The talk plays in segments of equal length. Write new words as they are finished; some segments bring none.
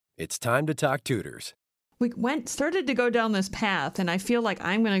It's time to talk tutors. We started to go down this path, and I feel like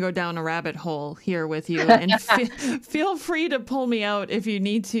I'm going to go down a rabbit hole here with you. And feel free to pull me out if you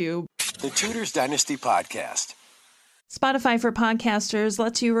need to. The Tutors Dynasty Podcast. Spotify for Podcasters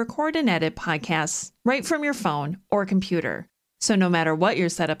lets you record and edit podcasts right from your phone or computer. So no matter what your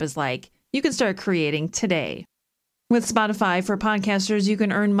setup is like, you can start creating today. With Spotify for Podcasters, you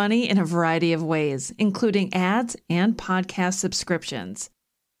can earn money in a variety of ways, including ads and podcast subscriptions.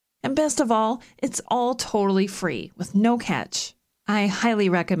 And best of all, it's all totally free with no catch. I highly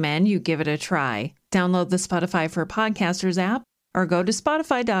recommend you give it a try. Download the Spotify for Podcasters app or go to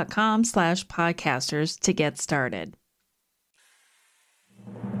spotify.com/podcasters to get started.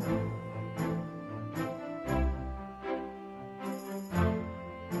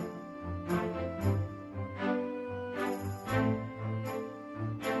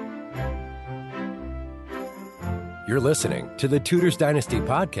 You're listening to the Tutors Dynasty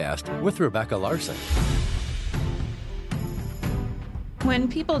Podcast with Rebecca Larson. When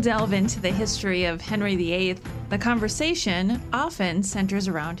people delve into the history of Henry VIII, the conversation often centers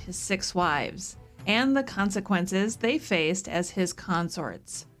around his 6 wives and the consequences they faced as his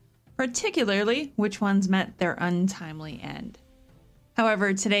consorts, particularly which ones met their untimely end.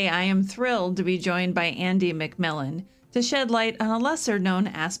 However, today I am thrilled to be joined by Andy McMillin to shed light on a lesser-known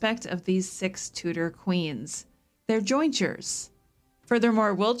aspect of these 6 Tudor queens. They're jointures.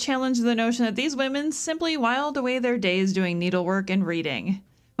 Furthermore, we'll challenge the notion that these women simply whiled away their days doing needlework and reading,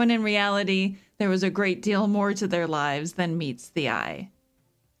 when in reality, there was a great deal more to their lives than meets the eye.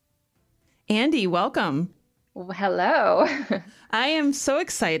 Andy, welcome. Well, hello. I am so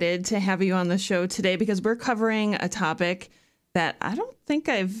excited to have you on the show today because we're covering a topic that I don't think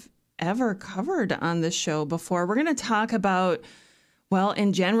I've ever covered on this show before. We're going to talk about, well,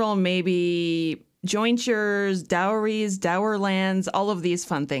 in general, maybe jointures, dowries, dower lands, all of these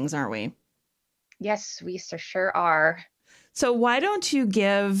fun things, aren't we? Yes, we sure are. So why don't you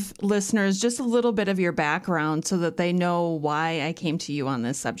give listeners just a little bit of your background so that they know why I came to you on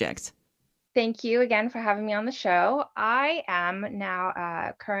this subject? Thank you again for having me on the show. I am now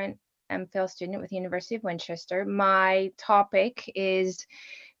a current MPhil student with the University of Winchester. My topic is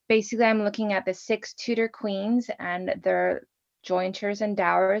basically I'm looking at the 6 Tudor queens and their jointures and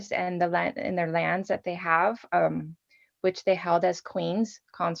dowers and their lands that they have, which they held as queens,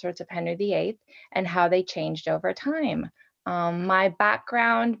 consorts of Henry VIII, and how they changed over time. My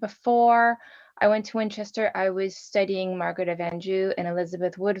background before I went to Winchester, I was studying Margaret of Anjou and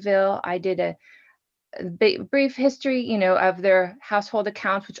Elizabeth Woodville. I did a brief history, of their household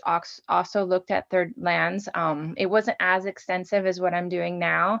accounts, which also looked at their lands. It wasn't as extensive as what I'm doing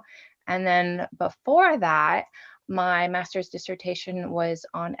now. And then before that, my master's dissertation was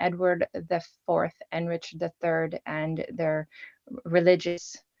on Edward IV and Richard III and their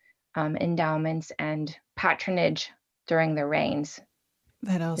religious endowments and patronage during their reigns.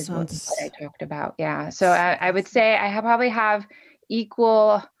 That all sounds what I talked about. Yeah. So I would say I probably have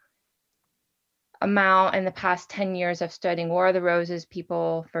equal amount in the past 10 years of studying War of the Roses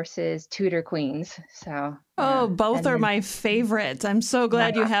people versus Tudor queens. So both are my favorites. I'm so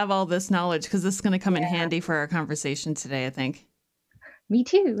glad you have all this knowledge because this is going to come in handy for our conversation today, I think. Me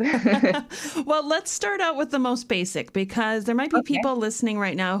too. Well, let's start out with the most basic because there might be people listening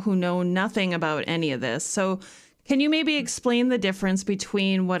right now who know nothing about any of this. So can you maybe explain the difference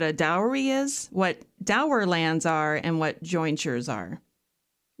between what a dowry is, what dower lands are, and what jointures are?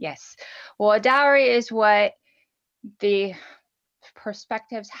 Yes. Well, a dowry is what the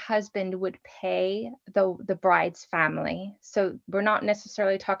prospective's husband would pay the bride's family. So we're not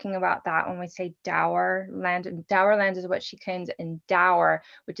necessarily talking about that when we say dower land. Dower land is what she claims in dower,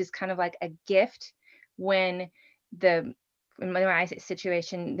 which is kind of like a gift when in my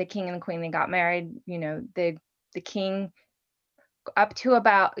situation, the king and the queen, they got married, the king up to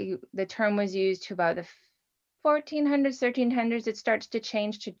about, the term was used to about the 1400s, 1300s, it starts to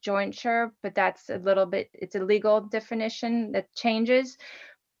change to jointure, but that's it's a legal definition that changes.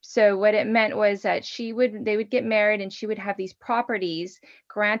 So what it meant was that they would get married and she would have these properties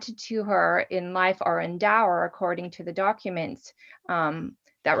granted to her in life or in dower according to the documents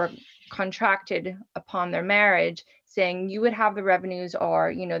that were contracted upon their marriage, saying you would have the revenues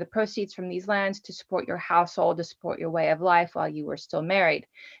or, the proceeds from these lands to support your household, to support your way of life while you were still married.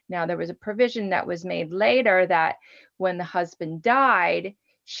 Now, there was a provision that was made later that when the husband died,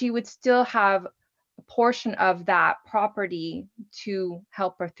 she would still have a portion of that property to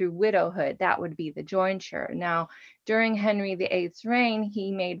help her through widowhood. That would be the jointure. Now, during Henry VIII's reign, he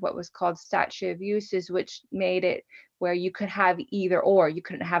made what was called statute of uses, which made it where you could have either or, you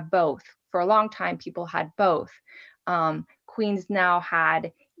couldn't have both. For a long time, people had both. Queens now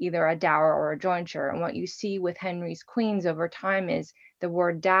had either a dower or a jointure. And what you see with Henry's queens over time is the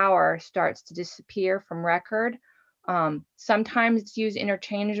word dower starts to disappear from record. Sometimes it's used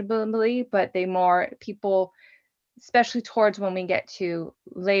interchangeably, but people, especially towards when we get to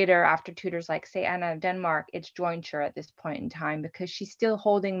later after Tudors, like say Anna of Denmark, it's jointure at this point in time because she's still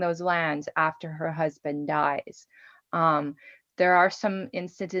holding those lands after her husband dies. There are some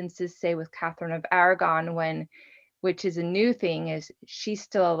incidences, say with Catherine of Aragon, which is a new thing, is she's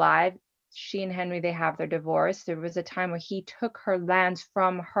still alive. She and Henry, they have their divorce. There was a time where he took her lands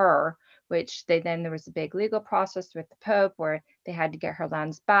from her, which there was a big legal process with the Pope where they had to get her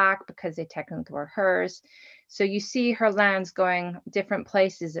lands back because they technically were hers. So you see her lands going different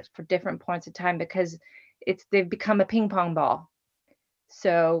places for different points of time because they've become a ping pong ball.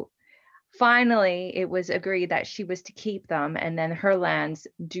 So finally, it was agreed that she was to keep them, and then her lands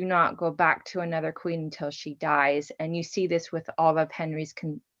do not go back to another queen until she dies. And you see this with all of Henry's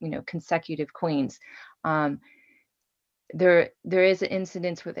consecutive queens. There is an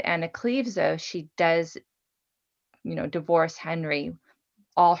incident with Anne of Cleves, though. She does, divorce Henry.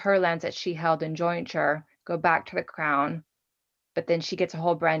 All her lands that she held in jointure go back to the crown, but then she gets a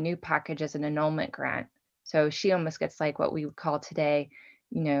whole brand new package as an annulment grant. So she almost gets like what we would call today,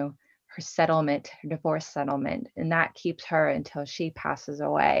 her settlement, her divorce settlement, and that keeps her until she passes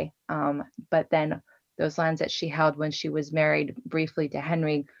away. But then those lands that she held when she was married briefly to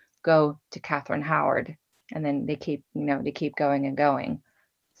Henry go to Catherine Howard, and then they keep going and going.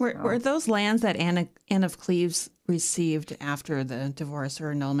 Were those lands that Anne of Cleves received after the divorce or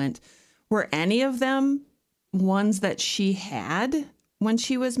annulment, were any of them ones that she had when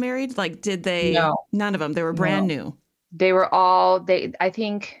she was married? Like, did they? No. None of them. They were brand new. They were all, I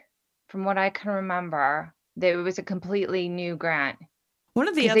think, from what I can remember, it was a completely new grant. One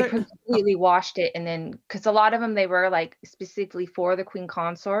of the They completely washed it, and then, because a lot of them, they were like specifically for the queen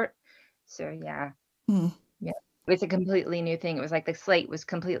consort. So yeah. Yeah, it was a completely new thing. It was like the slate was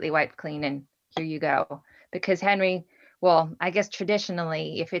completely wiped clean, and here you go. Because Henry, well, I guess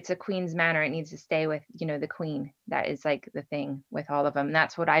traditionally, if it's a queen's manor, it needs to stay with, the queen. That is like the thing with all of them. And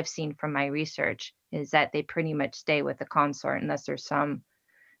that's what I've seen from my research, is that they pretty much stay with the consort unless there's some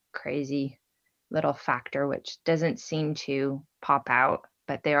crazy little factor which doesn't seem to pop out.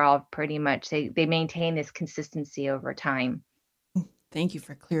 But they're all pretty much, they maintain this consistency over time. Thank you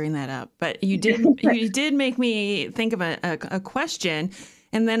for clearing that up. But you did make me think of a question,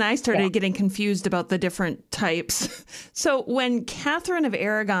 and then I started getting confused about the different types. So when Catherine of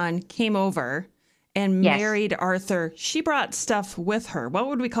Aragon came over and married Arthur, she brought stuff with her. What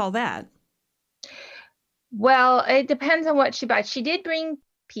would we call that? Well, it depends on what she brought. She did bring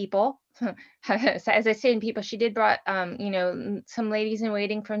people. As I say, in people, she did brought, some ladies in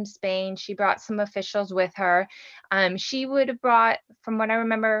waiting from Spain. She brought some officials with her. She would have brought, from what I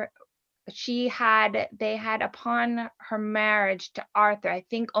remember, they had upon her marriage to Arthur, I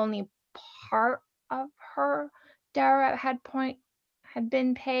think only part of her dower had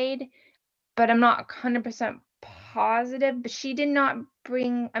been paid, but I'm not 100% positive. But she did not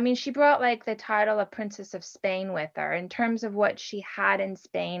bring, she brought like the title of Princess of Spain with her. In terms of what she had in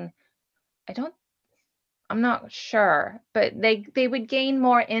Spain, I'm not sure, but they would gain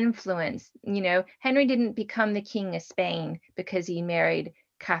more influence. Henry didn't become the king of Spain because he married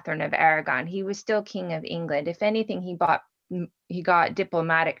Catherine of Aragon. He was still king of England. If anything, he got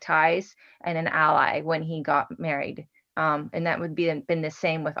diplomatic ties and an ally when he got married. And that would been the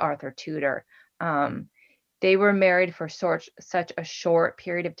same with Arthur Tudor. They were married for such a short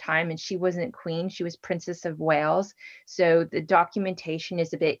period of time, and she wasn't queen. She was Princess of Wales. So the documentation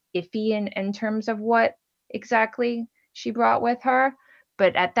is a bit iffy in terms of what exactly she brought with her.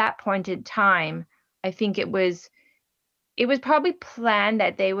 But at that point in time, I think it was probably planned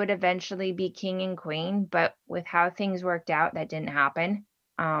that they would eventually be king and queen, but with how things worked out, that didn't happen.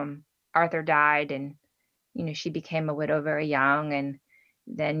 Arthur died, and, she became a widow very young. And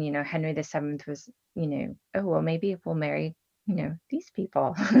then, Henry VII was, oh, well, maybe we'll marry, these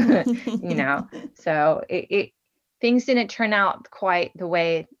people, so things didn't turn out quite the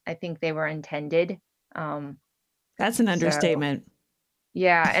way I think they were intended. That's an understatement.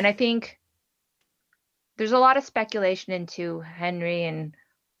 Yeah. And I think there's a lot of speculation into Henry and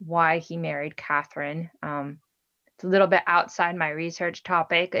why he married Catherine. It's a little bit outside my research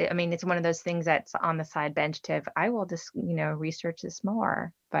topic. It's one of those things that's on the side bench I will just, research this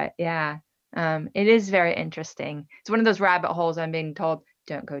more. But yeah, it is very interesting. It's one of those rabbit holes I'm being told,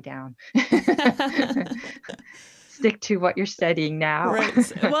 don't go down. Stick to what you're studying now.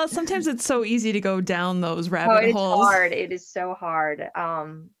 Right. Well, sometimes it's so easy to go down those rabbit holes. Hard. It is so hard.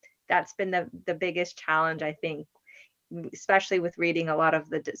 That's been the biggest challenge, I think, especially with reading a lot of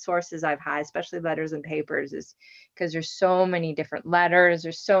the sources I've had, especially letters and papers, is because there's so many different letters,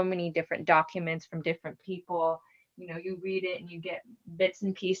 there's so many different documents from different people. You read it and you get bits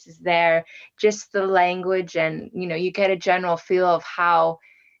and pieces there, just the language, and you get a general feel of how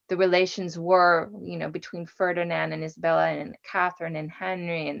the relations were, between Ferdinand and Isabella and Catherine and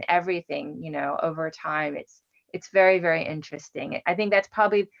Henry and everything, over time. It's very, very interesting. I think that's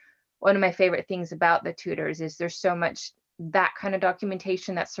probably one of my favorite things about the Tudors, is there's so much that kind of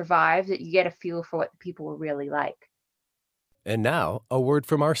documentation that survives, that you get a feel for what the people were really like. And now, a word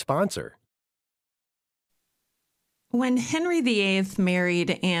from our sponsor. When Henry VIII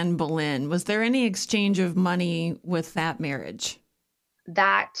married Anne Boleyn, was there any exchange of money with that marriage?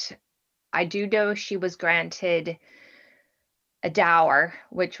 That I do know she was granted a dower,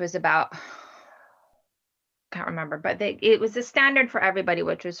 which was about, can't remember, but it was the standard for everybody,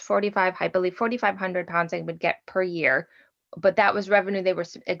 which was £4,500 they would get per year. But that was revenue they were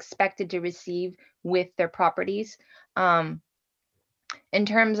expected to receive with their properties. In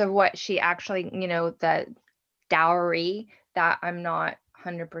terms of what she actually, the dowry, that I'm not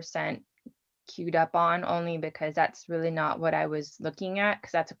 100% queued up on, only because that's really not what I was looking at,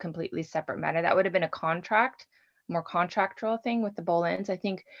 because that's a completely separate matter. That would have been a more contractual thing with the Boleyns. I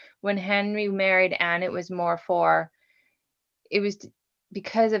think when Henry married Anne, it was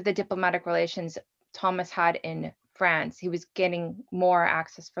because of the diplomatic relations Thomas had in France. He was getting more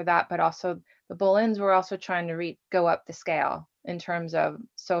access for that, but also the Boleyns were also trying to go up the scale in terms of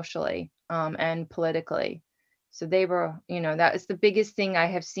socially and politically. So they were, that is the biggest thing I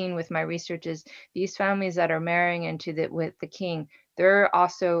have seen with my research, is these families that are marrying with the king,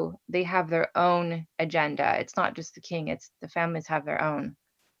 they have their own agenda. It's not just the king, it's the families have their own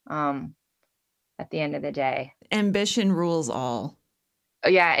at the end of the day. Ambition rules all.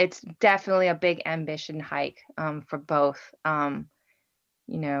 Yeah, it's definitely a big ambition hike for both, and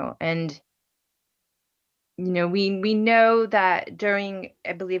we know that during,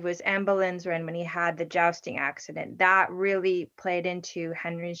 I believe it was Anne Boleyn's reign, when he had the jousting accident, that really played into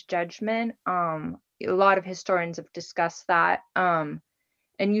Henry's judgment. A lot of historians have discussed that, and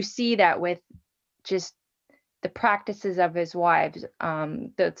you see that with just the practices of his wives,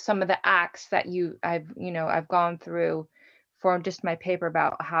 some of the acts that I've gone through for just my paper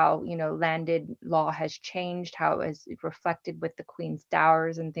about how landed law has changed, how it is reflected with the Queen's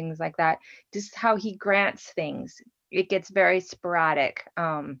dowers and things like that. Just how he grants things, it gets very sporadic.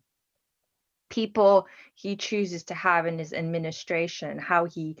 People he chooses to have in his administration, how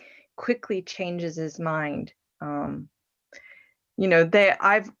he quickly changes his mind. I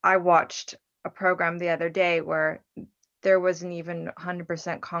watched a program the other day where there wasn't even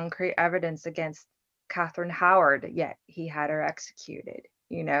 100% concrete evidence against Catherine Howard, yet he had her executed.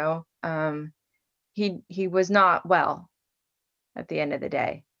 He was not well at the end of the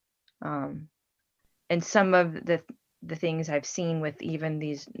day. And some of the things I've seen with even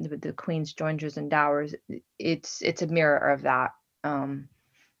with the Queen's jointures and dowers, it's a mirror of that, of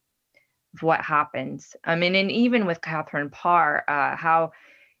what happens. And even with Catherine Parr, how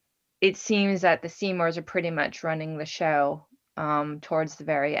it seems that the Seymours are pretty much running the show towards the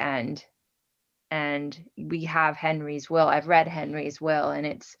very end. And we have Henry's will. I've read Henry's will,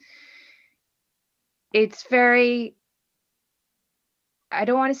 and it's very, I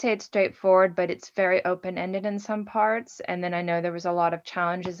don't want to say it's straightforward, but it's very open-ended in some parts. And then I know there was a lot of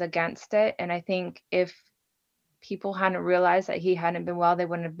challenges against it. And I think if people hadn't realized that he hadn't been well, they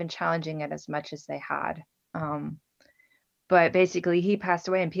wouldn't have been challenging it as much as they had. But basically, he passed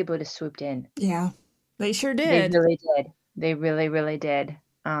away and people just swooped in. Yeah, they sure did. They really did. They really, really did.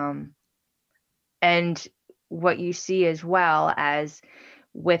 And what you see, as well as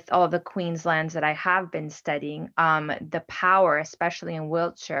with all the Queen's lands that I have been studying, the power, especially in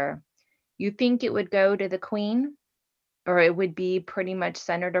Wiltshire, you think it would go to the Queen, or it would be pretty much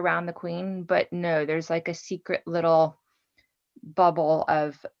centered around the Queen, but no, there's like a secret little bubble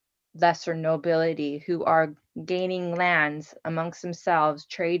of lesser nobility who are gaining lands amongst themselves,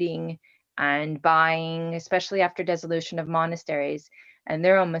 trading and buying, especially after dissolution of monasteries. And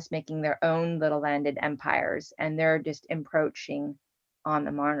they're almost making their own little landed empires, and they're just encroaching on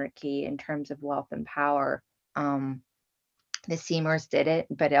the monarchy in terms of wealth and power. The Seymours did it,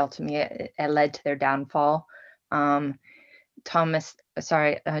 but ultimately it led to their downfall. John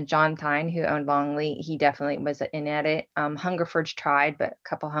Thine, who owned Longley, he definitely was in at it. Hungerford's tried, but a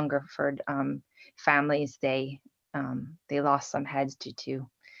couple Hungerford families, they lost some heads due to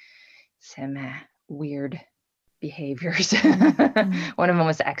some weird behaviors. One of them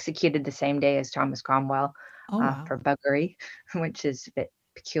was executed the same day as Thomas Cromwell for buggery, which is a bit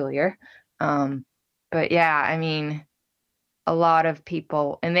peculiar. But yeah, a lot of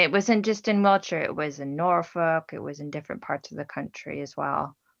people, and it wasn't just in Wiltshire, it was in Norfolk, it was in different parts of the country as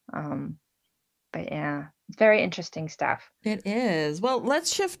well. But yeah, very interesting stuff. It is. Well,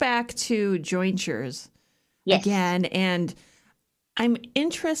 let's shift back to jointures Yes. again. And I'm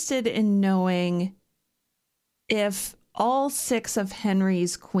interested in knowing if all 6 of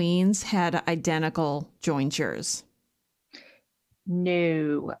Henry's queens had identical jointures.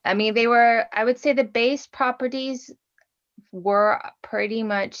 No. I mean, they were, I would say the base properties were pretty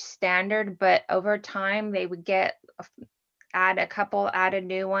much standard, but over time they would add a couple added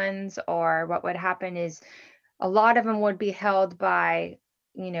new ones, or what would happen is a lot of them would be held by,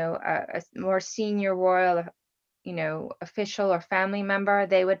 a more senior royal, official or family member.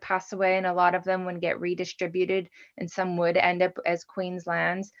 They would pass away, and a lot of them would get redistributed, and some would end up as Queen's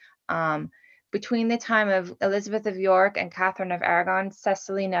lands. Between the time of Elizabeth of York and Catherine of Aragon,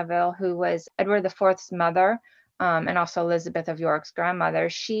 Cecily Neville, who was Edward IV's mother, and also Elizabeth of York's grandmother,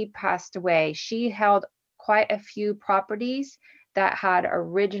 she passed away. She held quite a few properties that had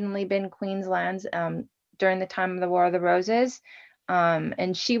originally been Queen's lands during the time of the War of the Roses.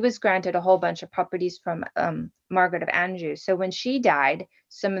 And she was granted a whole bunch of properties from Margaret of Anjou. So when she died,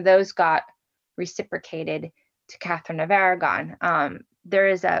 some of those got reciprocated to Catherine of Aragon. There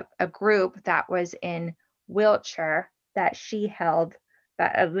is a group that was in Wiltshire that she held,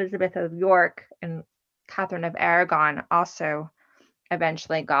 that Elizabeth of York and Catherine of Aragon also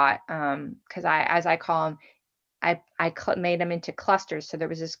eventually got, because as I call them, I made them into clusters. So there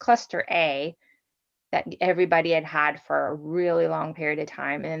was this cluster A that everybody had for a really long period of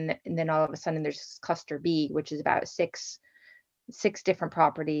time, and then all of a sudden there's cluster B, which is about six different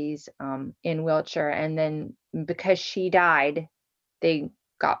properties in Wiltshire. And then because she died, they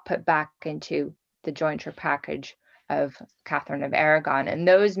got put back into the jointure package of Catherine of Aragon, and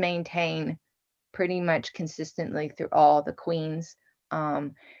those maintain pretty much consistently through all the queens.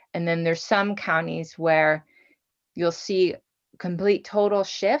 And then there's some counties where you'll see complete total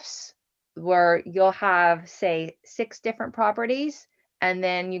shifts, where you'll have, say, 6 different properties, and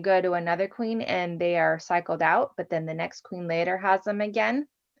then you go to another queen and they are cycled out, but then the next queen later has them again.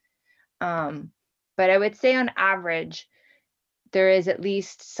 But I would say on average, there is at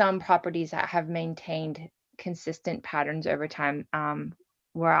least some properties that have maintained consistent patterns over time.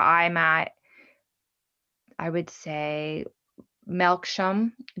 Where I'm at, I would say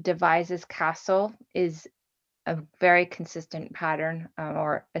Melksham, Devizes Castle, is a very consistent pattern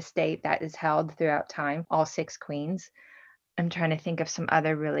or estate that is held throughout time, all 6 queens. I'm trying to think of some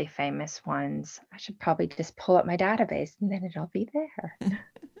other really famous ones. I should probably just pull up my database and then it'll be there.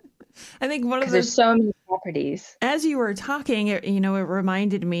 I think one of those, there's so many properties. As you were talking, it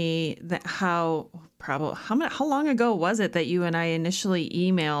reminded me that how long ago was it that you and I initially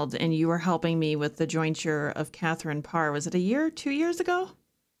emailed and you were helping me with the jointure of Catherine Parr? Was it a year, 2 years ago?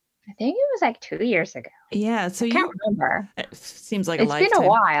 I think it was like 2 years ago. Yeah, so I can't remember. It seems like a lifetime. It's been a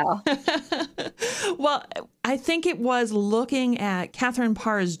while. Well, I think it was looking at Catherine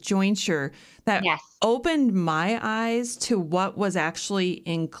Parr's jointure that opened my eyes to what was actually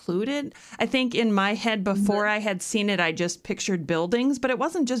included. I think in my head before I had seen it, I just pictured buildings, but it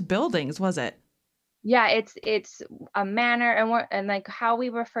wasn't just buildings, was it? Yeah, it's a manor, and like how we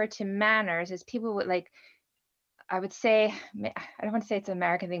refer to manors is people would like, I would say, I don't want to say it's an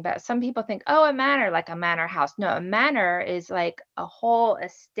American thing, but some people think, oh, a manor, like a manor house. No, a manor is like a whole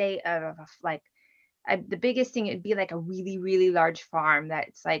estate of like, the biggest thing, it'd be like a really, really large farm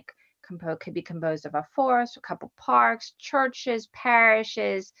that's like could be composed of a forest, a couple parks, churches,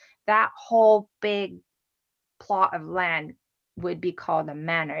 parishes. That whole big plot of land would be called a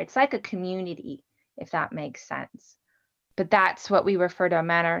manor. It's like a community, if that makes sense. But that's what we refer to a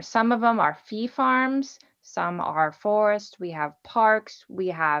manor. Some of them are fee farms. Some are forests. We have parks. We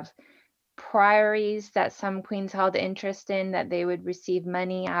have priories that some queens held interest in that they would receive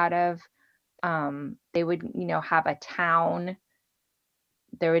money out of. They would, have a town.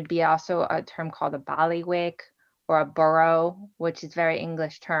 There would be also a term called a bailiwick or a borough, which is a very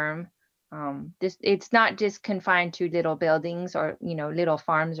English term. It's not just confined to little buildings or, little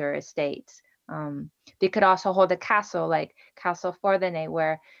farms or estates. They could also hold a castle, like Castle Forthenay,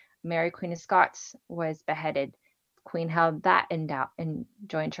 where Mary Queen of Scots was beheaded. Queen held that in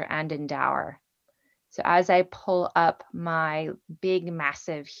jointure and in Dower. So as I pull up my big,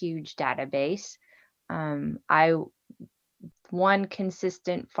 massive, huge database, one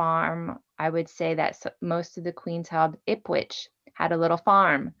consistent farm, I would say that most of the queens held Ipswich, had a little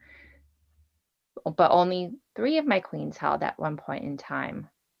farm, but only 3 of my queens held at one point in time.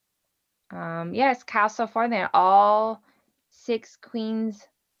 Yes, Castle Forthenay, all 6 queens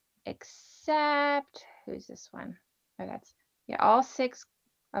except, who's this one? Oh, Yeah, all 6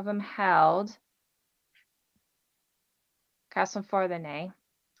 of them held Castle Forlanay,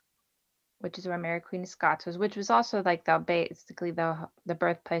 which is where Mary Queen of Scots was, which was also like basically the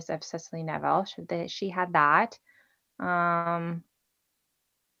birthplace of Cicely Neville. She had that.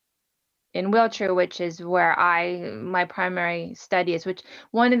 In Wiltshire, which is where my primary study is, which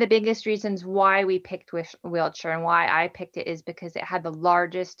one of the biggest reasons why we picked Wiltshire and why I picked it is because it had the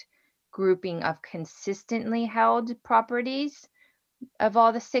largest grouping of consistently held properties of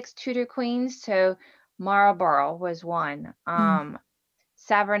all the 6 Tudor queens. So Marlborough was one.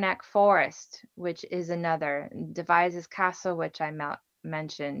 Savernake Forest, which is another. Devizes Castle, which I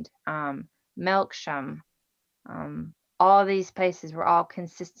mentioned. Melksham. All these places were all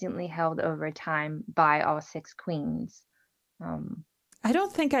consistently held over time by all 6 queens. I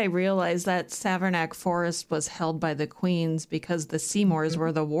don't think I realized that Savernake Forest was held by the queens because the Seymours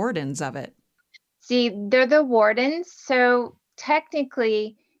were the wardens of it. See, they're the wardens, so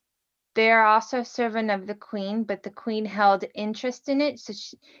technically they're also servant of the queen, but the queen held interest in it. So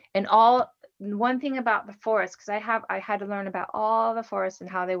one thing about the forest, because I had to learn about all the forests and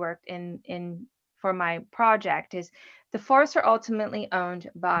how they worked in for my project, is the forests are ultimately owned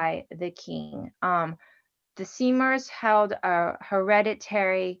by the king. The Seymours held a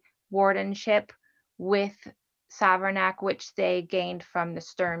hereditary wardenship with Savernake, which they gained from the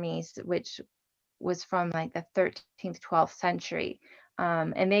Sturmies, which was from like the 13th, 12th century.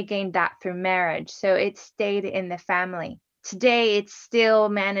 And they gained that through marriage. So it stayed in the family. Today, it's still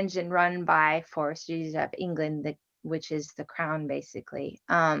managed and run by Foresters of England, which is the crown, basically.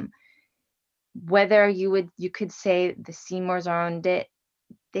 Whether you could say the Seymours owned it,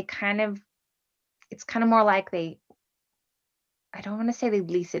 it's kind of more like I don't want to say they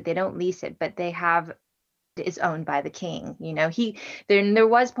lease it. They don't lease it, but is owned by the king. There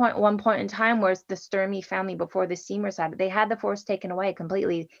was one point in time where the Sturmy family, before the Seymours had it, they had the forest taken away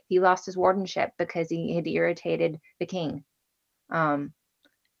completely. He lost his wardenship because he had irritated the king. And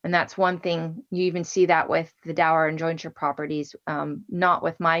that's one thing. You even see that with the Dower and Jointure properties, not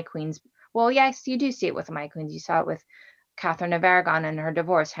with my queens. Well, yes, you do see it with my queens. You saw it with Catherine of Aragon and her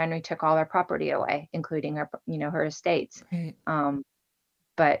divorce. Henry took all her property away, including her estates. Right.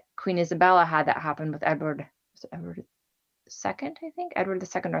 But Queen Isabella had that happen with Edward II, I think, Edward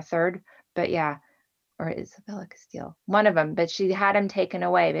II or III. But yeah, or Isabella Castile, one of them. But she had him taken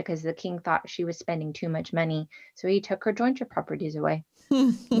away because the king thought she was spending too much money, so he took her jointure properties away.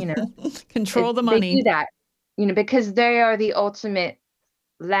 Control the money. They do that, because they are the ultimate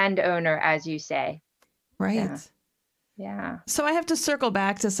landowner, as you say. Right. Yeah. So I have to circle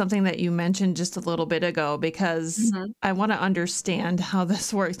back to something that you mentioned just a little bit ago because I want to understand how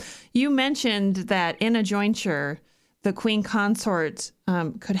this works. You mentioned that in a jointure, the queen consort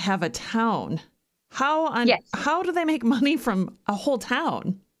could have a town. How do they make money from a whole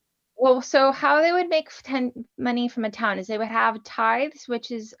town? Well, so how they would make money from a town is they would have tithes,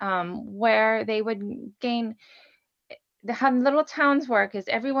 which is where they would gain. How little towns work is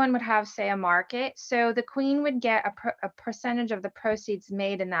everyone would have, say, a market. So the queen would get a percentage of the proceeds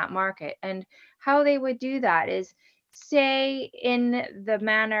made in that market. And how they would do that is, say, in the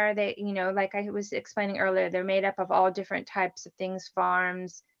manor, they, like I was explaining earlier, they're made up of all different types of things,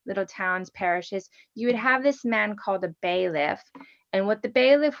 farms, little towns, parishes. You would have this man called a bailiff. And what the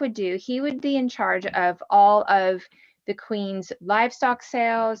bailiff would do, he would be in charge of all of the queen's livestock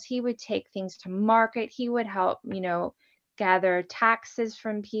sales. He would take things to market. He would help, gather taxes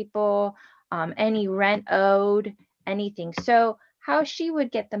from people, any rent owed, anything. So how she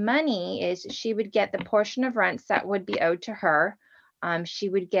would get the money is she would get the portion of rents that would be owed to her. She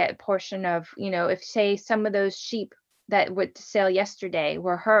would get a portion of, if, say, some of those sheep that would sell yesterday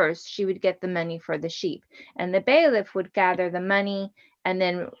were hers, she would get the money for the sheep. And the bailiff would gather the money and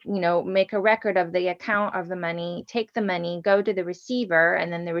then, make a record of the account of the money, take the money, go to the receiver,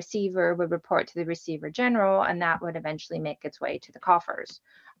 and then the receiver would report to the receiver general, and that would eventually make its way to the coffers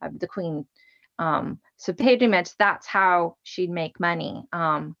of the queen. So pretty much that's how she'd make money,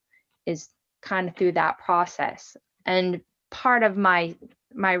 is kind of through that process. And part of my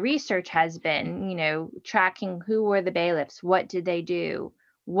research has been, tracking who were the bailiffs, what did they do,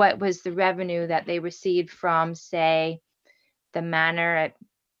 what was the revenue that they received from, say, the manor at,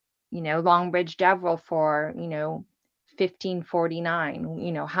 Longbridge Deverill for,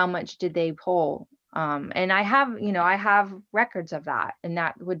 1549, how much did they pull? And I have records of that, and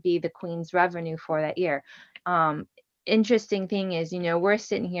that would be the queen's revenue for that year. Interesting thing is, we're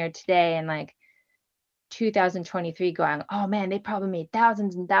sitting here today and like 2023 going, oh man, they probably made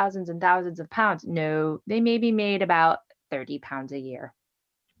thousands and thousands and thousands of pounds. No, they maybe made about 30 pounds a year,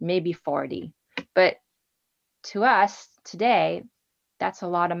 maybe 40. But to us, today, that's a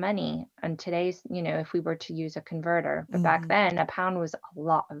lot of money. And today's, if we were to use a converter, but back then a pound was a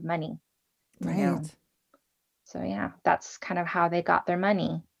lot of money, Right. So yeah, that's kind of how they got their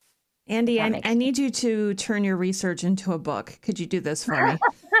money. Andy, I need you to turn your research into a book. Could you do this for me?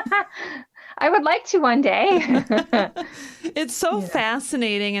 I would like to one day. It's so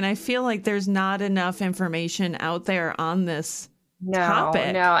fascinating, and I feel like there's not enough information out there on this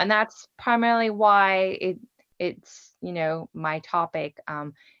topic. No, and that's primarily why it's my topic.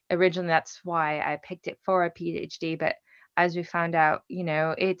 Originally, that's why I picked it for a PhD, but as we found out,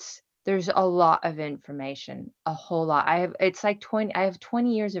 there's a lot of information, a whole lot. I have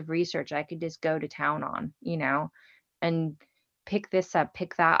 20 years of research I could just go to town on, and pick this up,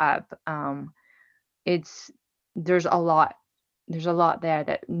 pick that up. There's a lot there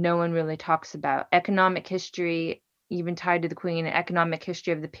that no one really talks about. Economic history, even tied to the Queen, economic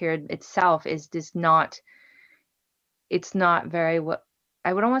history of the period itself is just not, it's not very well,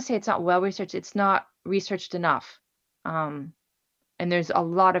 I would almost say it's not well researched. It's not researched enough. And there's a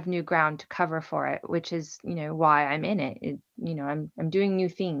lot of new ground to cover for it, which is, why I'm in it. I'm doing new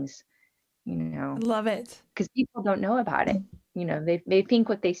things, Love it. because people don't know about it. They think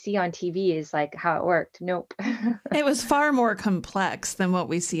what they see on TV is like how it worked. Nope. It was far more complex than what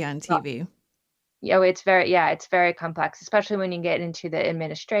we see on TV. It's very complex, especially when you get into the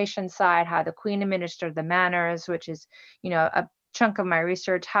administration side, how the Queen administered the manors, which is, a chunk of my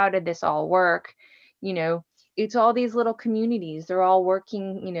research. How did this all work? It's all these little communities. They're all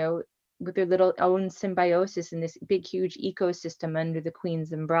working, with their little own symbiosis in this big, huge ecosystem under the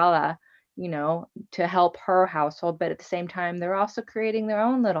Queen's umbrella, to help her household. But at the same time, they're also creating their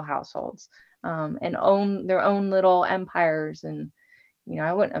own little households, and own their own little empires. And,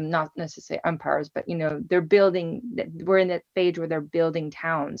 I'm not necessarily empires, but, they're building, we're in that stage where they're building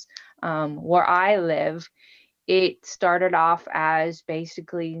towns. Where I live, it started off as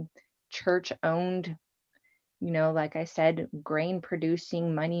basically church owned, like I said, grain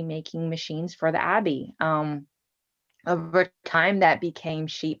producing, money making machines for the abbey. Over time, that became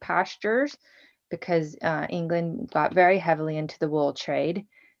sheep pastures because England got very heavily into the wool trade,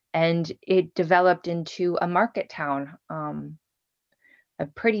 and it developed into a market town, a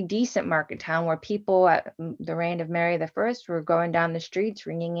pretty decent market town where people at the reign of Mary I were going down the streets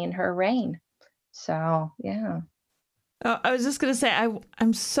ringing in her reign. So, yeah. I was just going to say,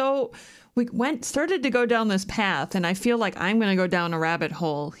 we started to go down this path, and I feel like I'm going to go down a rabbit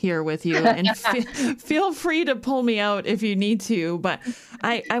hole here with you, and feel free to pull me out if you need to. But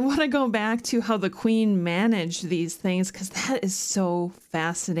I want to go back to how the Queen managed these things, because that is so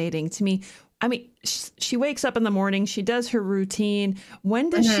fascinating to me. I mean, she wakes up in the morning, she does her routine.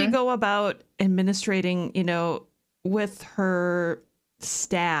 When does she go about administrating, with her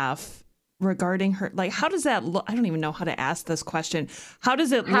staff regarding her, like, how does that look? I don't even know how to ask this question. How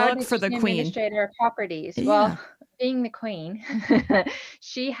does it look for the Queen? Administrate her properties. Yeah. Well, being the Queen,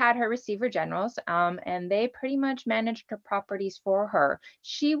 she had her receiver generals, and they pretty much managed her properties for her.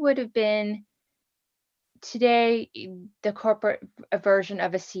 She would have been today the corporate version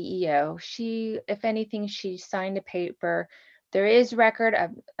of a CEO. She, if anything, she signed a paper. There is record of,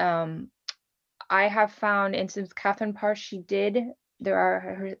 I have found instance Catherine Parr, she did. There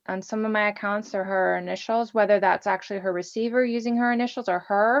are on some of my accounts are her initials, whether that's actually her receiver using her initials or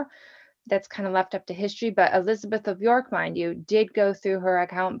her, that's kind of left up to history. But Elizabeth of York, mind you, did go through her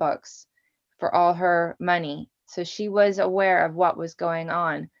account books for all her money. So she was aware of what was going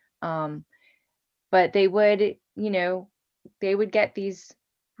on. But they would, they would get these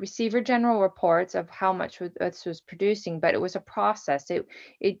receiver general reports of how much this was producing, but it was a process.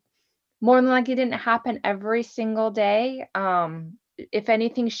 It more than likely didn't happen every single day. If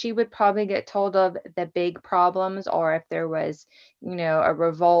anything, she would probably get told of the big problems, or if there was, a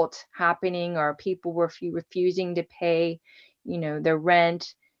revolt happening, or people were refusing to pay, their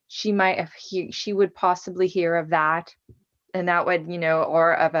rent. She would possibly hear of that. And that would,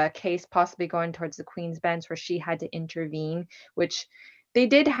 or of a case possibly going towards the Queen's bench where she had to intervene, which they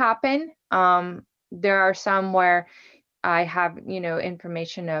did happen. There are some where I have,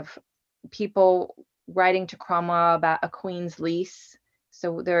 information of people writing to Cromwell about a Queen's lease.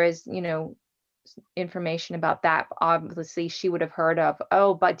 So there is, information about that. Obviously, she would have heard of,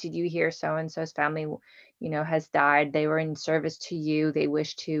 oh, but did you hear so-and-so's family, has died. They were in service to you. They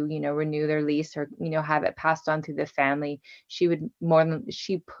wish to, renew their lease, or, have it passed on through the family. She would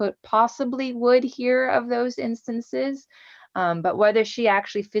possibly would hear of those instances. But whether she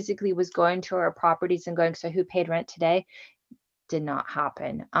actually physically was going to her properties and going, so who paid rent today, did not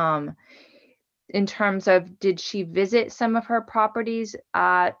happen. In terms of, did she visit some of her properties?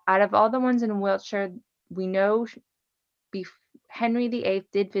 Out of all the ones in Wiltshire, we know Henry VIII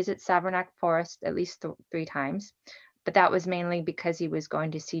did visit Savernake Forest at least 3 times, but that was mainly because he was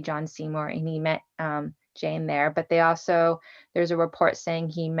going to see John Seymour and he met Jane there. But there's a report saying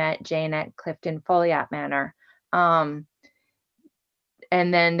he met Jane at Clifton Folliot Manor. And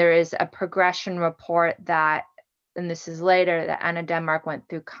then there is a progression report that, and this is later, that Anne of Denmark went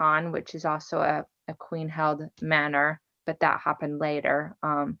through Caen, which is also a queen-held manor, but that happened later.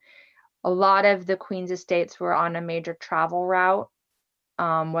 A lot of the Queen's estates were on a major travel route,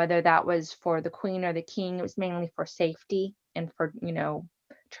 whether that was for the Queen or the King. It was mainly for safety and for,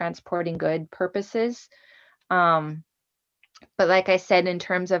 transporting good purposes. But like I said, in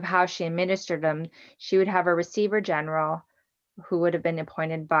terms of how she administered them, she would have a receiver general who would have been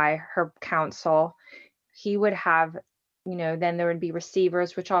appointed by her council. He would have, then there would be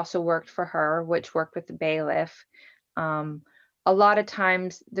receivers, which also worked for her, which worked with the bailiff. A lot of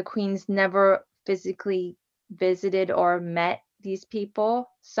times the queens never physically visited or met these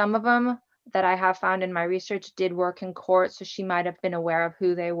people. Some of them that I have found in my research did work in court, so she might have been aware of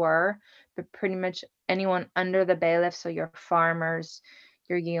who they were, but pretty much anyone under the bailiff, so your farmers,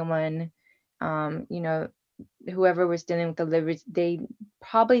 your yeomen, whoever was dealing with the liveries, they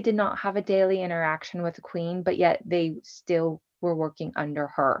probably did not have a daily interaction with the queen, but yet they still were working under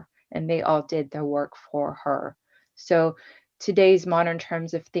her, and they all did their work for her. So today's modern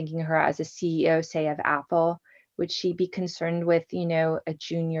terms of thinking her as a CEO, say, of Apple, would she be concerned with, a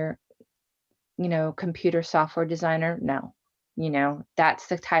junior, computer software designer? No. That's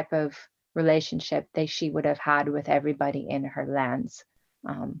the type of relationship she would have had with everybody in her lands,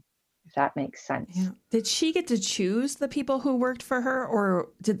 if that makes sense. Yeah. Did she get to choose the people who worked for her, or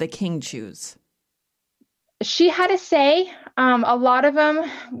did the king choose? She had a say. A lot of them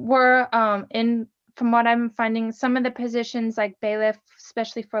were from what I'm finding, some of the positions like bailiff,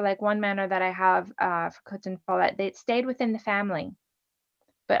 especially for like one manor that I have for Clifton Folliot, they stayed within the family.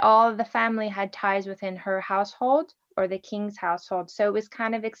 But all of the family had ties within her household or the king's household. So it was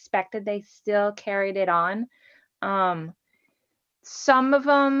kind of expected they still carried it on. Some of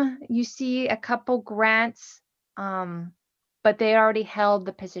them, you see a couple grants, but they already held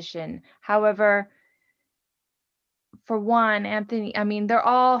the position. However, for one, Anthony, they're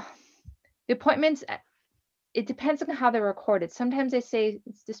all, the appointments, it depends on how they're recorded. Sometimes they say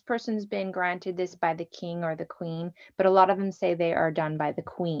this person's been granted this by the king or the queen, but a lot of them say they are done by the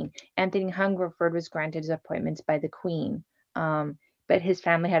queen. Anthony Hungerford was granted his appointments by the queen, but his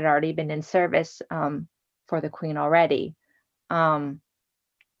family had already been in service for the queen already. But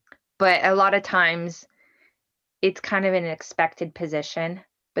a lot of times it's kind of an expected position,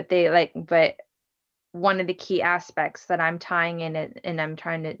 but one of the key aspects that I'm tying in it and I'm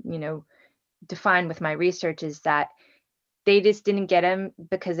trying to, define with my research is that they just didn't get him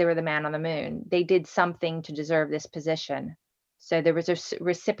because they were the man on the moon. They did something to deserve this position. So there was a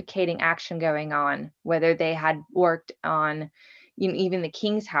reciprocating action going on, whether they had worked on even the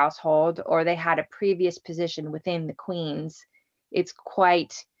king's household or they had a previous position within the queen's. It's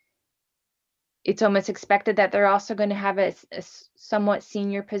almost expected that they're also going to have a somewhat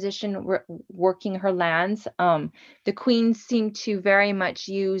senior position working her lands. The queens seem to very much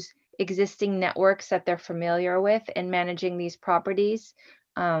use existing networks that they're familiar with and managing these properties.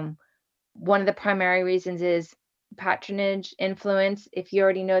 One of the primary reasons is patronage, influence. If you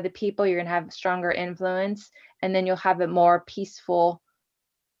already know the people, you're going to have stronger influence, and then you'll have a more peaceful,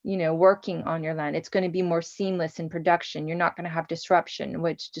 working on your land. It's going to be more seamless in production. You're not going to have disruption,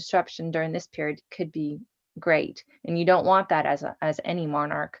 which disruption during this period could be great. And you don't want that as any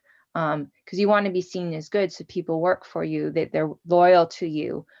monarch, because you want to be seen as good, so people work for you, that they're loyal to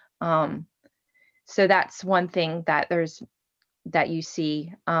you. So that's one thing that you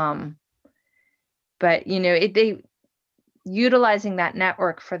see. But they utilizing that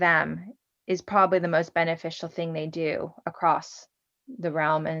network for them is probably the most beneficial thing they do across the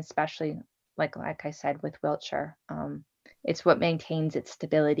realm, and especially like I said with Wiltshire, it's what maintains its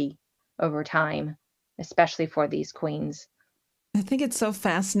stability over time, especially for these queens. I think it's so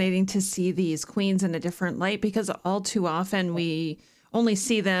fascinating to see these queens in a different light, because all too often we only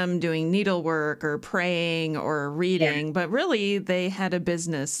see them doing needlework or praying or reading, but really they had a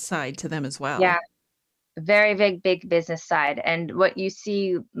business side to them as well. Yeah, very big business side. And what you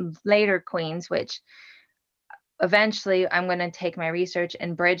see later queens, which eventually I'm going to take my research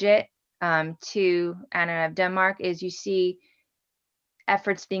and bridge it to Anne of Denmark, is you see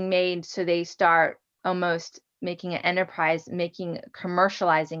efforts being made so they start almost making an enterprise,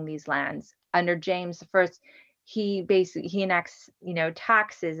 commercializing these lands. Under James I, he enacts,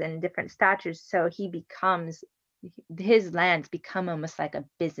 taxes and different statutes. So his lands become almost like a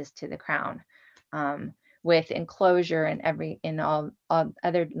business to the crown, with enclosure and all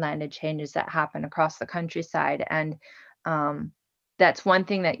other landed changes that happen across the countryside. And that's one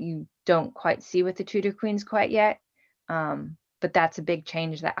thing that you don't quite see with the Tudor queens quite yet. But that's a big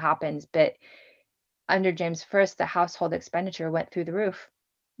change that happens. But under James I, the household expenditure went through the roof.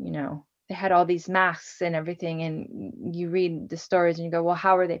 They had all these masks and everything, and you read the stories and you go, well,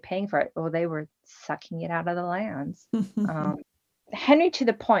 how are they paying for it? Well, they were sucking it out of the lands. Henry, to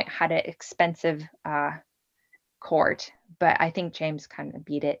the point, had an expensive court, but I think James kind of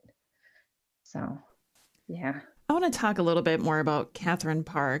beat it. So, yeah. I want to talk a little bit more about Catherine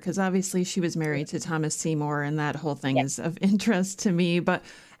Parr, because obviously she was married to Thomas Seymour, and that whole thing is of interest to me. But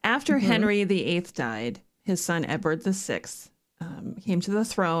after Henry VIII died, his son Edward VI came to the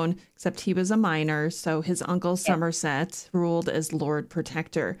throne, except he was a minor, so his uncle Somerset ruled as Lord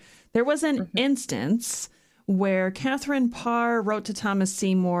Protector. There was an instance where Catherine Parr wrote to Thomas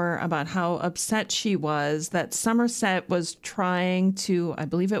Seymour about how upset she was that Somerset was trying to, I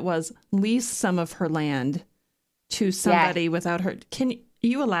believe it was, lease some of her land to somebody without her. Can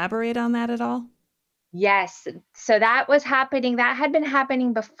you elaborate on that at all? Yes. So that was happening. That had been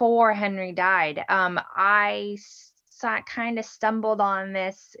happening before Henry died. I kind of stumbled on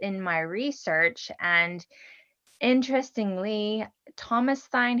this in my research, and interestingly, Thomas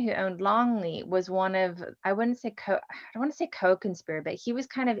Thynne, who owned Longley, was one of, I don't want to say co-conspirator, but he was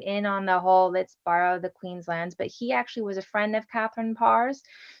kind of in on the whole, let's borrow the Queen's lands, but he actually was a friend of Catherine Parr's.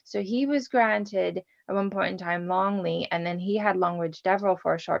 So he was granted at one point in time Longley, and then he had Longridge Deverell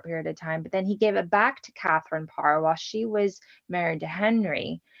for a short period of time, but then he gave it back to Catherine Parr while she was married to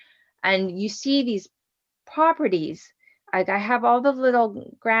Henry. And you see these properties, like I have all the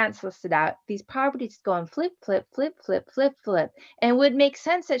little grants listed out, these properties going flip, flip, flip, flip, flip, flip. And it would make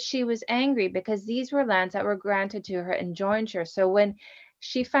sense that she was angry because these were lands that were granted to her in jointure. So when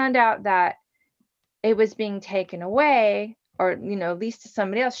she found out that it was being taken away, or leased to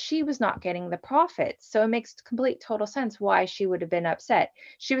somebody else, she was not getting the profits. So it makes complete total sense why she would have been upset.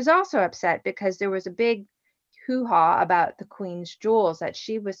 She was also upset because there was a big hoo-ha about the Queen's jewels that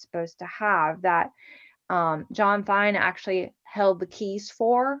she was supposed to have, that John Thynne actually held the keys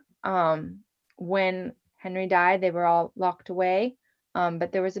for. When Henry died, they were all locked away.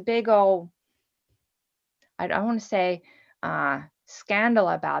 But there was a big old, I don't want to say scandal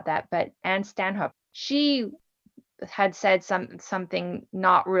about that, but Anne Stanhope, she had said something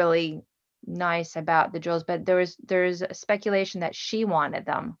not really nice about the jewels, but there's a speculation that she wanted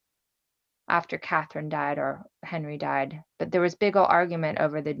them after Catherine died or Henry died. But there was big old argument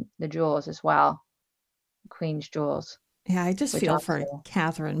over the jewels as well. Queen's jewels. Yeah, I just feel for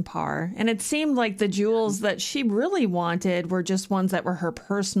Catherine Parr. And it seemed like the jewels that she really wanted were just ones that were her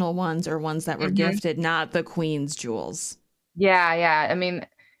personal ones or ones that were gifted, not the Queen's jewels. Yeah. I mean,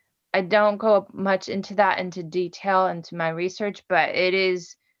 I don't go much into detail into my research, but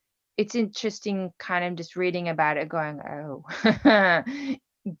it's interesting kind of just reading about it going, oh,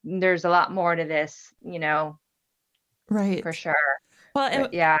 there's a lot more to this, Right. For sure. Well,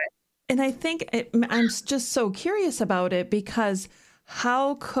 yeah. And I think I'm just so curious about it because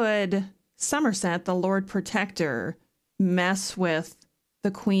how could Somerset, the Lord Protector, mess with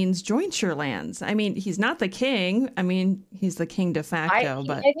the Queen's jointure lands? I mean, he's not the king. I mean, he's the king de facto.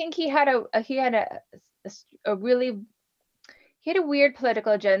 But I think he had a weird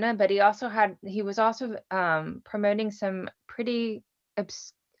political agenda, but he was also promoting some pretty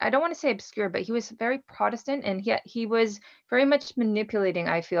I don't want to say obscure, but he was very Protestant, and yet he was very much manipulating,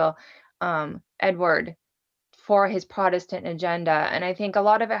 I feel, Edward for his Protestant agenda. And I think a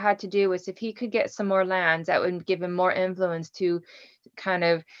lot of it had to do with if he could get some more lands, that would give him more influence to kind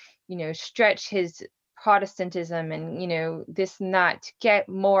of, stretch his Protestantism and, this and that to get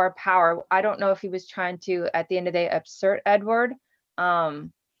more power. I don't know if he was trying to, at the end of the day, assert Edward.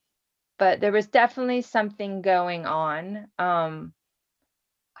 But there was definitely something going on.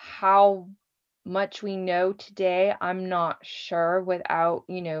 How much we know today, I'm not sure without,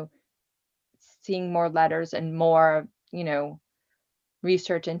 seeing more letters and more,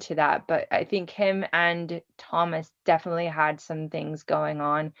 research into that. But I think him and Thomas definitely had some things going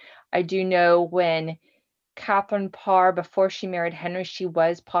on. I do know when Catherine Parr, before she married Henry, she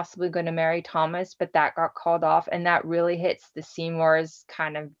was possibly going to marry Thomas, but that got called off, and that really hits the Seymours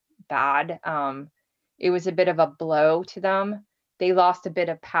kind of bad. It was a bit of a blow to them. They lost a bit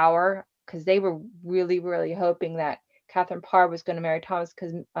of power because they were really, really hoping that Catherine Parr was going to marry Thomas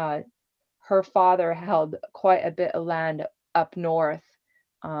because her father held quite a bit of land up north,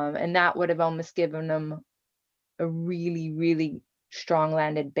 and that would have almost given them a really, really strong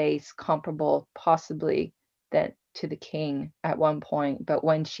landed base, comparable possibly that to the king at one point. But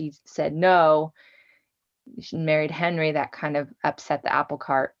when she said no, she married Henry, that kind of upset the apple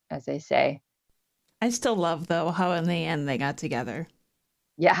cart, as they say. I still love, though, how in the end they got together.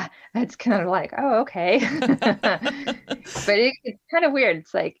 Yeah, it's kind of like, oh, okay. But it's kind of weird.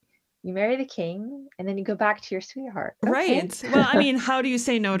 It's like you marry the king and then you go back to your sweetheart. Okay. Right. Well, I mean, how do you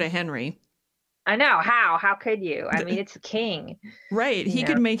say no to Henry? I know. How could you? I mean, it's the king. Right. You He know.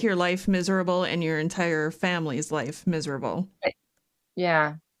 could make your life miserable and your entire family's life miserable.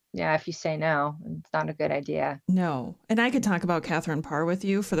 Yeah. Yeah. If you say no, it's not a good idea. No. And I could talk about Catherine Parr with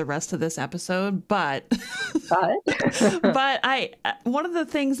you for the rest of this episode, but But but one of the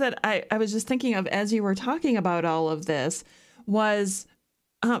things that I was just thinking of as you were talking about all of this was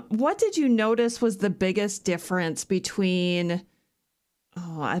what did you notice was the biggest difference between,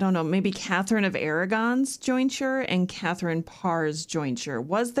 oh, I don't know, maybe Catherine of Aragon's jointure and Catherine Parr's jointure?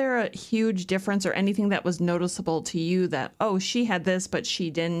 Was there a huge difference or anything that was noticeable to you that, oh, she had this, but she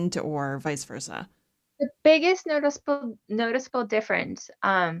didn't, or vice versa? the biggest noticeable difference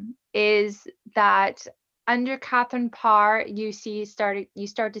is that under Catherine Parr, you start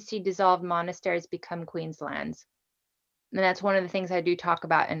to see dissolved monasteries become queen's lands. And that's one of the things I do talk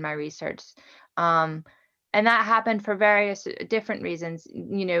about in my research. And that happened for various different reasons.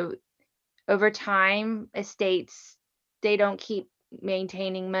 Over time, estates, they don't keep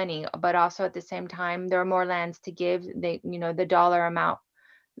maintaining money, but also at the same time, there are more lands to give. The dollar amount,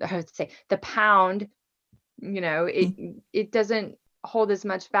 I would say the pound, it doesn't hold as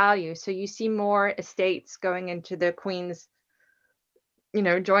much value. So you see more estates going into the queen's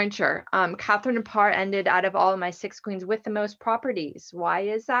jointure. Catherine Parr ended out of all of my 6 queens with the most properties. Why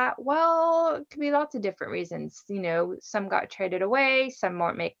is that? Well, it could be lots of different reasons. Some got traded away, some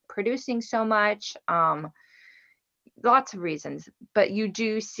weren't producing so much. Lots of reasons, but you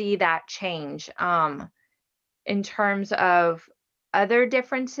do see that change. In terms of other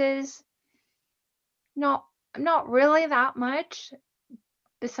differences, not really that much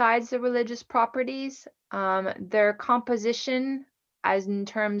besides the religious properties. Their composition, as in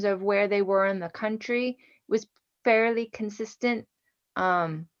terms of where they were in the country, was fairly consistent.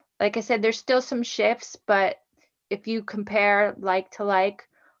 Like I said, there's still some shifts, but if you compare like to like,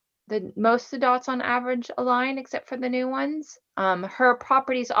 most of the dots on average align except for the new ones. Her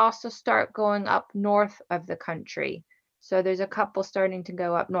properties also start going up north of the country. So there's a couple starting to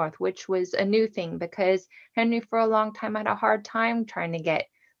go up north, which was a new thing because Henry for a long time had a hard time trying to get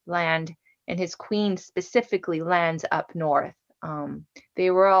land, and his queen specifically lands up north.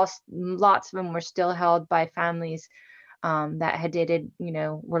 Lots of them were still held by families that had dated,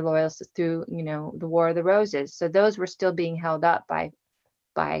 were loyalists through, the War of the Roses. So those were still being held up by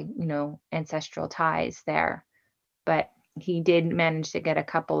ancestral ties there. But he did manage to get a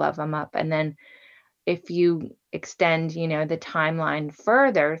couple of them up. And then if you extend, the timeline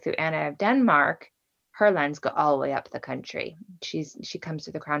further through Anna of Denmark, her lands go all the way up the country. She comes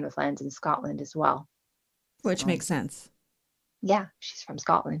to the crown with lands in Scotland as well. Which makes sense. Yeah, she's from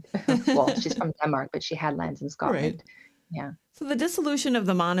Scotland. Well, she's from Denmark, but she had lands in Scotland. Right. Yeah. So the dissolution of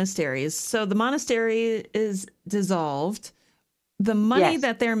the monasteries. So the monastery is dissolved. The money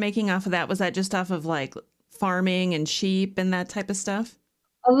that they're making off of that, was that just off of like farming and sheep and that type of stuff?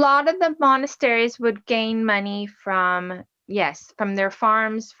 A lot of the monasteries would gain money from their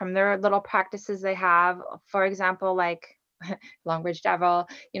farms, from their little practices they have. For example, like Longbridge Devil,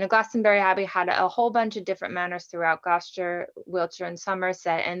 Glastonbury Abbey had a whole bunch of different manors throughout Gloucester, Wiltshire, and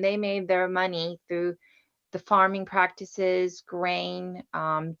Somerset, and they made their money through the farming practices, grain,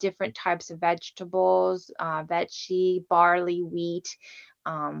 different types of vegetables, veggie, barley, wheat.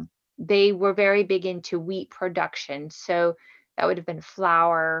 They were very big into wheat production. So that would have been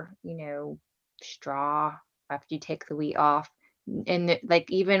flour, straw after you take the wheat off. And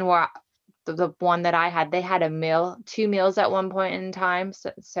like even the one that I had, they had 2 mills at one point in time.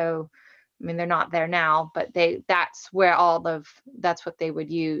 So I mean, they're not there now, but that's what they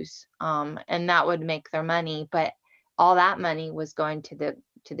would use. And that would make their money, but all that money was going to the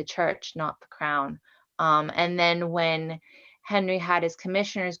church, not the crown. And then when Henry had his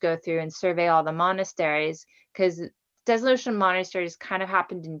commissioners go through and survey all the monasteries, because dissolution of monasteries kind of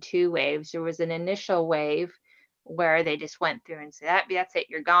happened in 2 waves. There was an initial wave where they just went through and said, that's it,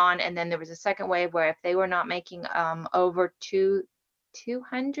 you're gone. And then there was a second wave where if they were not making over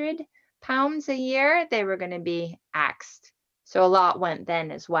 200 pounds a year, they were going to be axed. So a lot went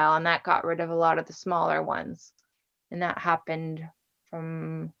then as well, and that got rid of a lot of the smaller ones. And that happened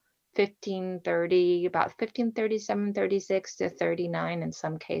from 1530, about 1537, 36 to 39 in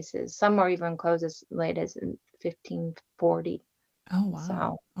some cases. Some were even closed as late as 1540. Oh, wow.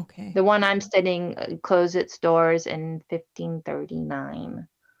 So okay. The one I'm studying closed its doors in 1539,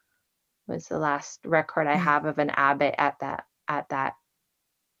 was the last record I have of an abbot at that.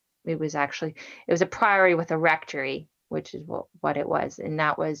 It was a priory with a rectory, which is what it was. And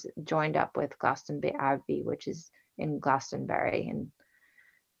that was joined up with Glastonbury Abbey, which is in Glastonbury and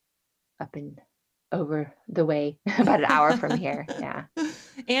up and over the way, about an hour from here. Yeah.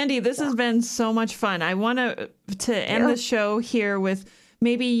 Andy, this has been so much fun. I want to end the show here with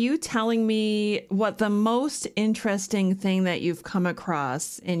maybe you telling me what the most interesting thing that you've come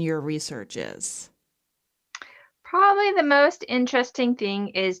across in your research is. Probably the most interesting thing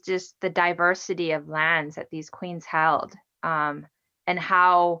is just the diversity of lands that these queens held, and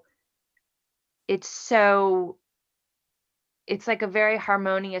how it's like a very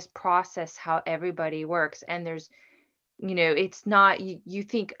harmonious process how everybody works. And there's, it's not, you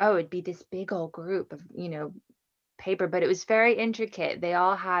think, oh, it'd be this big old group of, paper, but it was very intricate. They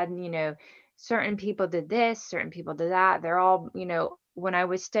all had, certain people did this, certain people did that. They're all, when I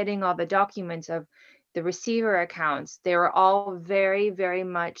was studying all the documents of the receiver accounts, they were all very, very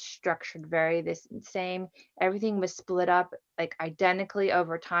much structured, very the same. Everything was split up like identically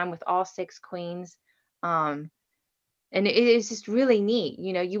over time with all 6 queens. And it is just really neat.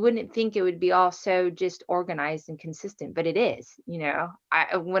 You wouldn't think it would be all so just organized and consistent, but it is.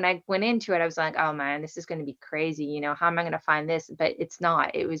 When I went into it, I was like, oh man, this is going to be crazy. How am I going to find this? But it's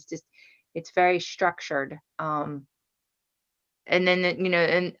not. It was just, it's very structured. And then,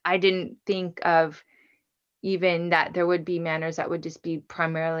 and I didn't think of even that there would be manors that would just be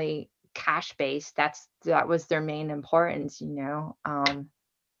primarily cash based. That was their main importance.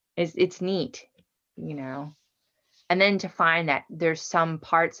 It's neat, And then to find that there's some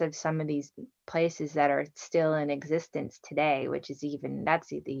parts of some of these places that are still in existence today, which is that's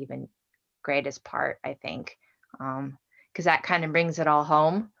the even greatest part, I think, because that kind of brings it all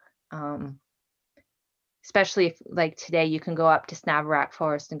home. Especially if, like today, you can go up to Snaverack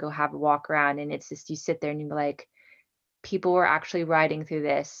Forest and go have a walk around, and it's just, you sit there and you're like, people were actually riding through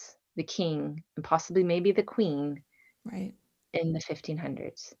this, the king and possibly maybe the queen, right, in the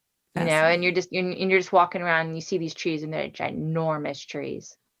 1500s. And you're just walking around and you see these trees, and they're ginormous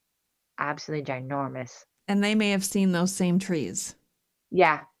trees, absolutely ginormous. And they may have seen those same trees.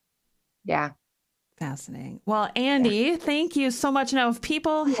 Yeah. Fascinating. Well, Andy, thank you so much. Now, if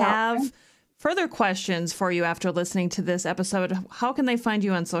people have further questions for you after listening to this episode, how can they find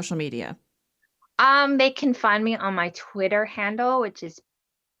you on social media? They can find me on my Twitter handle, which is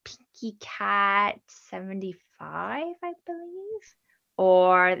PinkyCat75, I believe.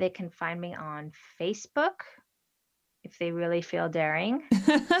 Or they can find me on Facebook if they really feel daring,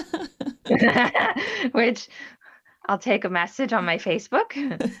 which I'll take a message on my Facebook.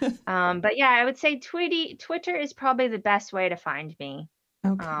 But yeah, I would say Twitter is probably the best way to find me.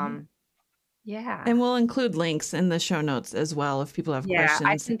 Okay. Yeah. And we'll include links in the show notes as well if people have questions.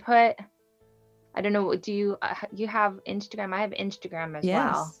 I can put, I don't know, do you have Instagram? I have Instagram as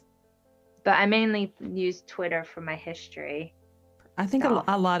well. But I mainly use Twitter for my history. I think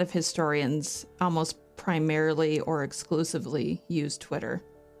a lot of historians almost primarily or exclusively use Twitter.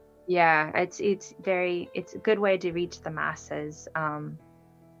 Yeah, it's a good way to reach the masses, and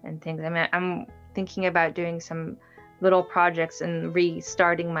things. I mean, I'm thinking about doing some little projects and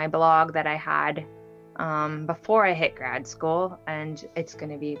restarting my blog that I had before I hit grad school, and it's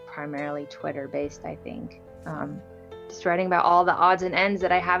going to be primarily Twitter based, I think. Just writing about all the odds and ends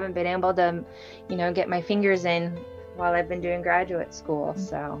that I haven't been able to, get my fingers in while I've been doing graduate school.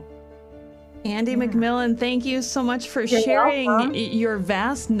 So Andy McMillin, thank you so much for sharing your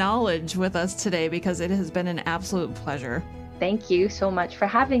vast knowledge with us today, because it has been an absolute pleasure. Thank you so much for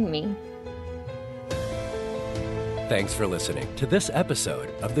having me. Thanks for listening to this episode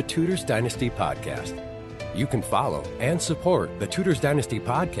of the Tudors Dynasty Podcast. You can follow and support the Tudors Dynasty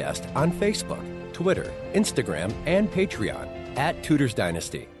Podcast on Facebook, Twitter, Instagram, and Patreon @Tudors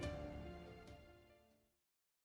Dynasty.